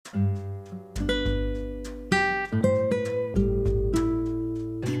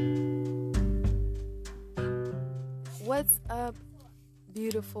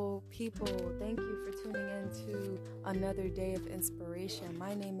beautiful people. Thank you for tuning in to another day of inspiration.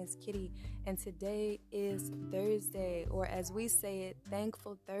 My name is Kitty, and today is Thursday, or as we say it,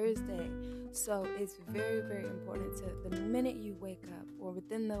 Thankful Thursday. So it's very, very important to the minute you wake up, or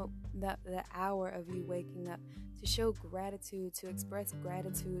within the hour of you waking up, to show gratitude, to express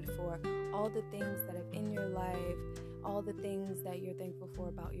gratitude for all the things that are in your life, all the things that you're thankful for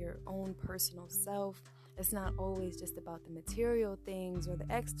about your own personal self. It's not always just about the material things or the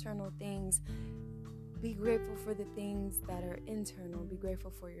external things. Be grateful for the things that are internal. Be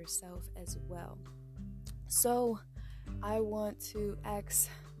grateful for yourself as well. So I want to ask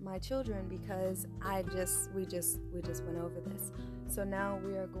my children, because we just went over this. So now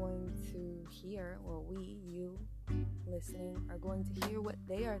we are going to hear, or you listening are going to hear what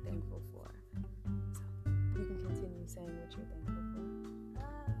they are thankful for. So you can continue saying what you're thankful for.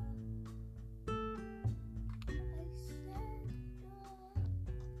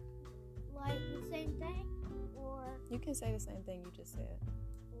 Like the same thing, or you can say the same thing you just said,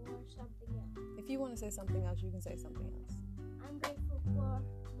 or something else. If you want to say something else, you can say something else. I'm grateful for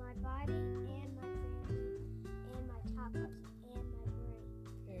my body and my family and my chakras and my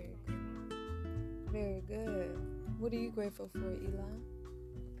brain. Very good. Very good. What are you grateful for, Eli?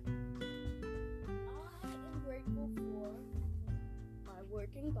 I am grateful for my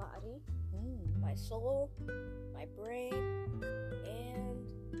working body, my soul, my brain,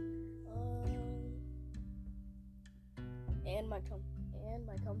 and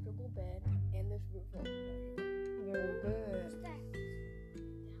my comfortable bed and this roof over my head. Very good.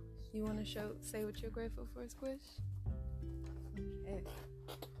 You want to say what you're grateful for, Squish? Okay.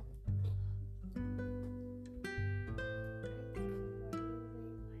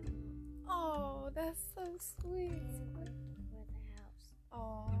 Oh, that's so sweet. And for the house.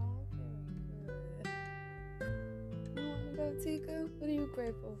 Oh, very good. You want to go, Tika? What are you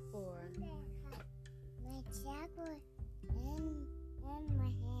grateful for? My chocolate and my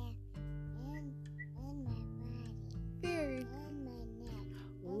hair and my body. Very good. And my neck.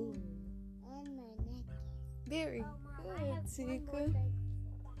 Ooh. And my necklace. Very I have good, one more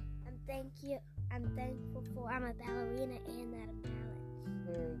Tika. I'm thankful for I'm a ballerina and that I'm balanced.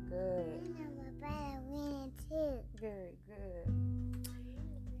 Very good. And I'm a ballerina too. Very good. I'm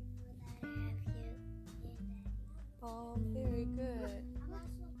thankful that I have you and Daddy. Oh, very good. I'm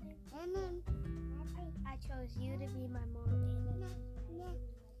also thankful And then I chose you to be my mom and I chose you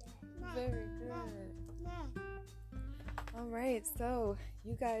to be my dad. Very good. All right, so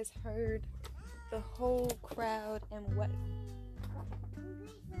you guys heard the whole crowd and what? I'm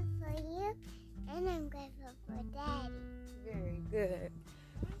grateful for you and I'm grateful for Daddy. Very good.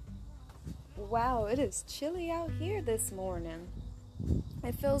 Wow, it is chilly out here this morning.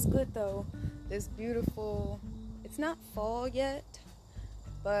 It feels good though. This beautiful, it's not fall yet,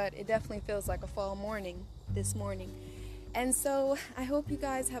 but it definitely feels like a fall morning this morning. And so I hope you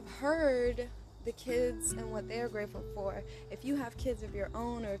guys have heard the kids and what they're grateful for. If you have kids of your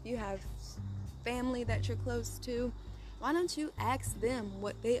own, or if you have family that you're close to, why don't you ask them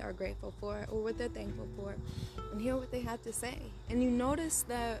what they are grateful for or what they're thankful for, and hear what they have to say. And you notice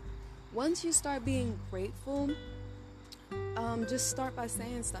that once you start being grateful, just start by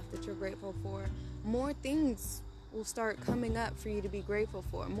saying stuff that you're grateful for. More things will start coming up for you to be grateful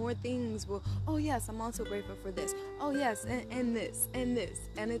for. More things will, oh yes, I'm also grateful for this. Oh yes, and this, and this.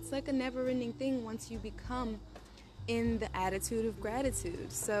 And it's like a never-ending thing once you become in the attitude of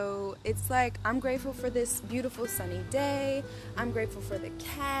gratitude. So it's like, I'm grateful for this beautiful sunny day. I'm grateful for the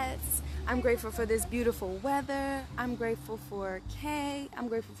cats. I'm grateful for this beautiful weather. I'm grateful for Kay. I'm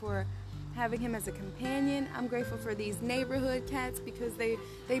grateful for having him as a companion. I'm grateful for these neighborhood cats, because they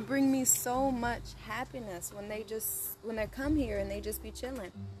bring me so much happiness when they come here and they just be chilling.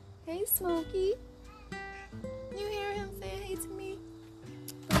 Hey, Smokey. You hear him saying hey to me?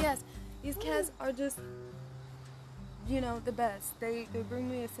 But yes, these cats are just, the best. They bring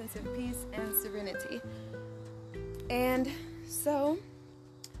me a sense of peace and serenity. And so,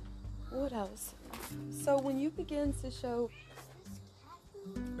 what else? So when you begin to show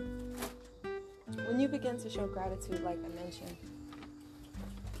gratitude, like I mentioned,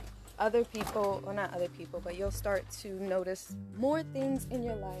 other people, or not other people, but you'll start to notice more things in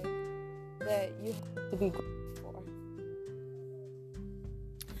your life that you have to be grateful for.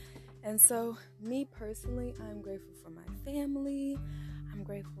 And so, me personally, I'm grateful for my family. I'm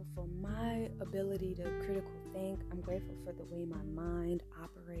grateful for my ability to critical think. I'm grateful for the way my mind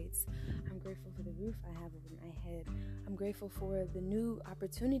operates. I'm grateful for the roof I have over my head. I'm grateful for the new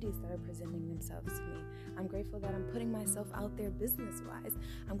opportunities that are presenting themselves to me. I'm grateful that I'm putting myself out there business-wise.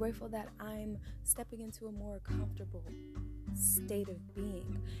 I'm grateful that I'm stepping into a more comfortable state of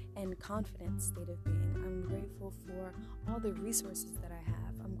being and confident state of being. I'm grateful for all the resources that I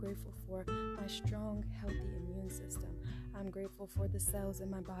have. I'm grateful for my strong, healthy immune system. I'm grateful for the cells in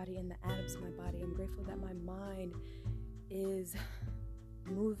my body and the atoms in my body. I'm grateful that my mind is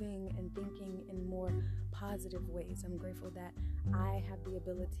moving and thinking in more positive ways. I'm grateful that I have the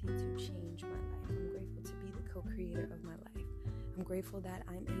ability to change my life. I'm grateful to be the co-creator of my life. I'm grateful that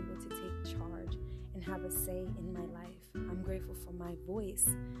I'm able to take charge and have a say in my life. I'm grateful for my voice.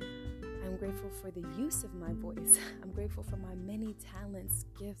 I'm grateful for the use of my voice. I'm grateful for my many talents,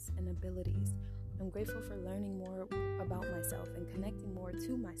 gifts, and abilities. I'm grateful for learning more about myself and connecting more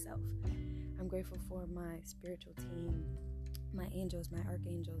to myself. I'm grateful for my spiritual team, my angels, my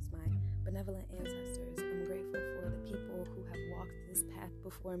archangels, my benevolent ancestors. I'm grateful for the people who have walked this path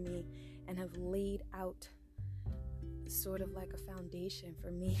before me and have laid out sort of like a foundation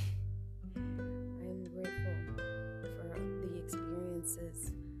for me. I'm grateful for the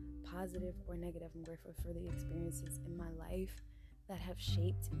experiences, positive or negative. I'm grateful for the experiences in my life that have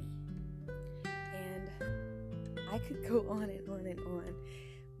shaped me. And I could go on and on and on,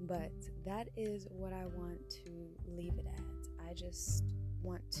 but that is what I want to leave it at. I just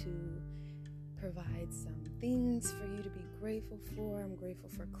want to provide some things for you to be grateful for. I'm grateful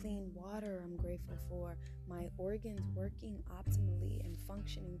for clean water. I'm grateful for my organs working optimally and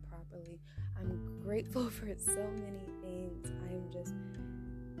functioning properly. I'm grateful for so many things. I am just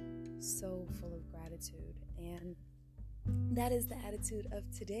so full of gratitude. And that is the attitude of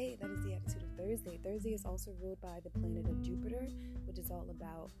today. That is the attitude of Thursday. Thursday is also ruled by the planet of Jupiter, which is all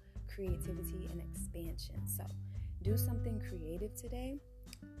about creativity and expansion. So do something creative today.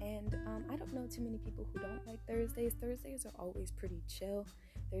 And I don't know too many people who don't like Thursdays. Thursdays are always pretty chill.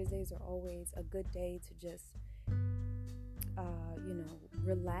 Thursdays are always a good day to just,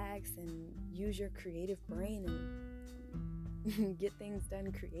 relax and use your creative brain and get things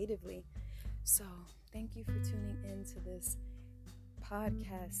done creatively. So thank you for tuning into this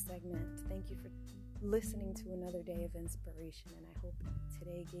podcast segment. Thank you for listening to another day of inspiration, and I hope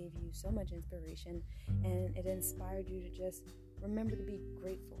today gave you so much inspiration and it inspired you to just remember to be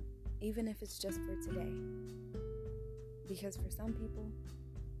grateful, even if it's just for today, because for some people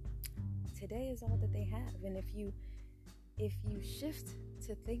today is all that they have. And if you shift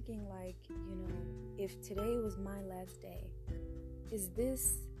to thinking like, if today was my last day, is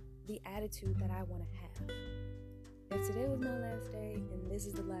this the attitude that I want to have? If today was my last day and this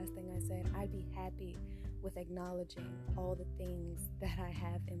is the last thing I said, I'd be happy with acknowledging all the things that I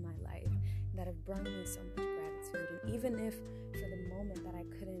have in my life that have brought me so much gratitude. And even if for the moment that I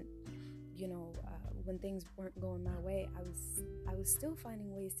couldn't, when things weren't going my way, I was still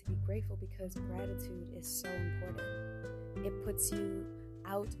finding ways to be grateful, because gratitude is so important. It puts you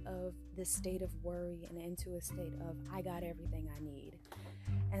out of this state of worry and into a state of, I got everything I need.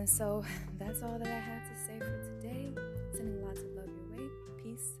 And so that's all that I have to say for today.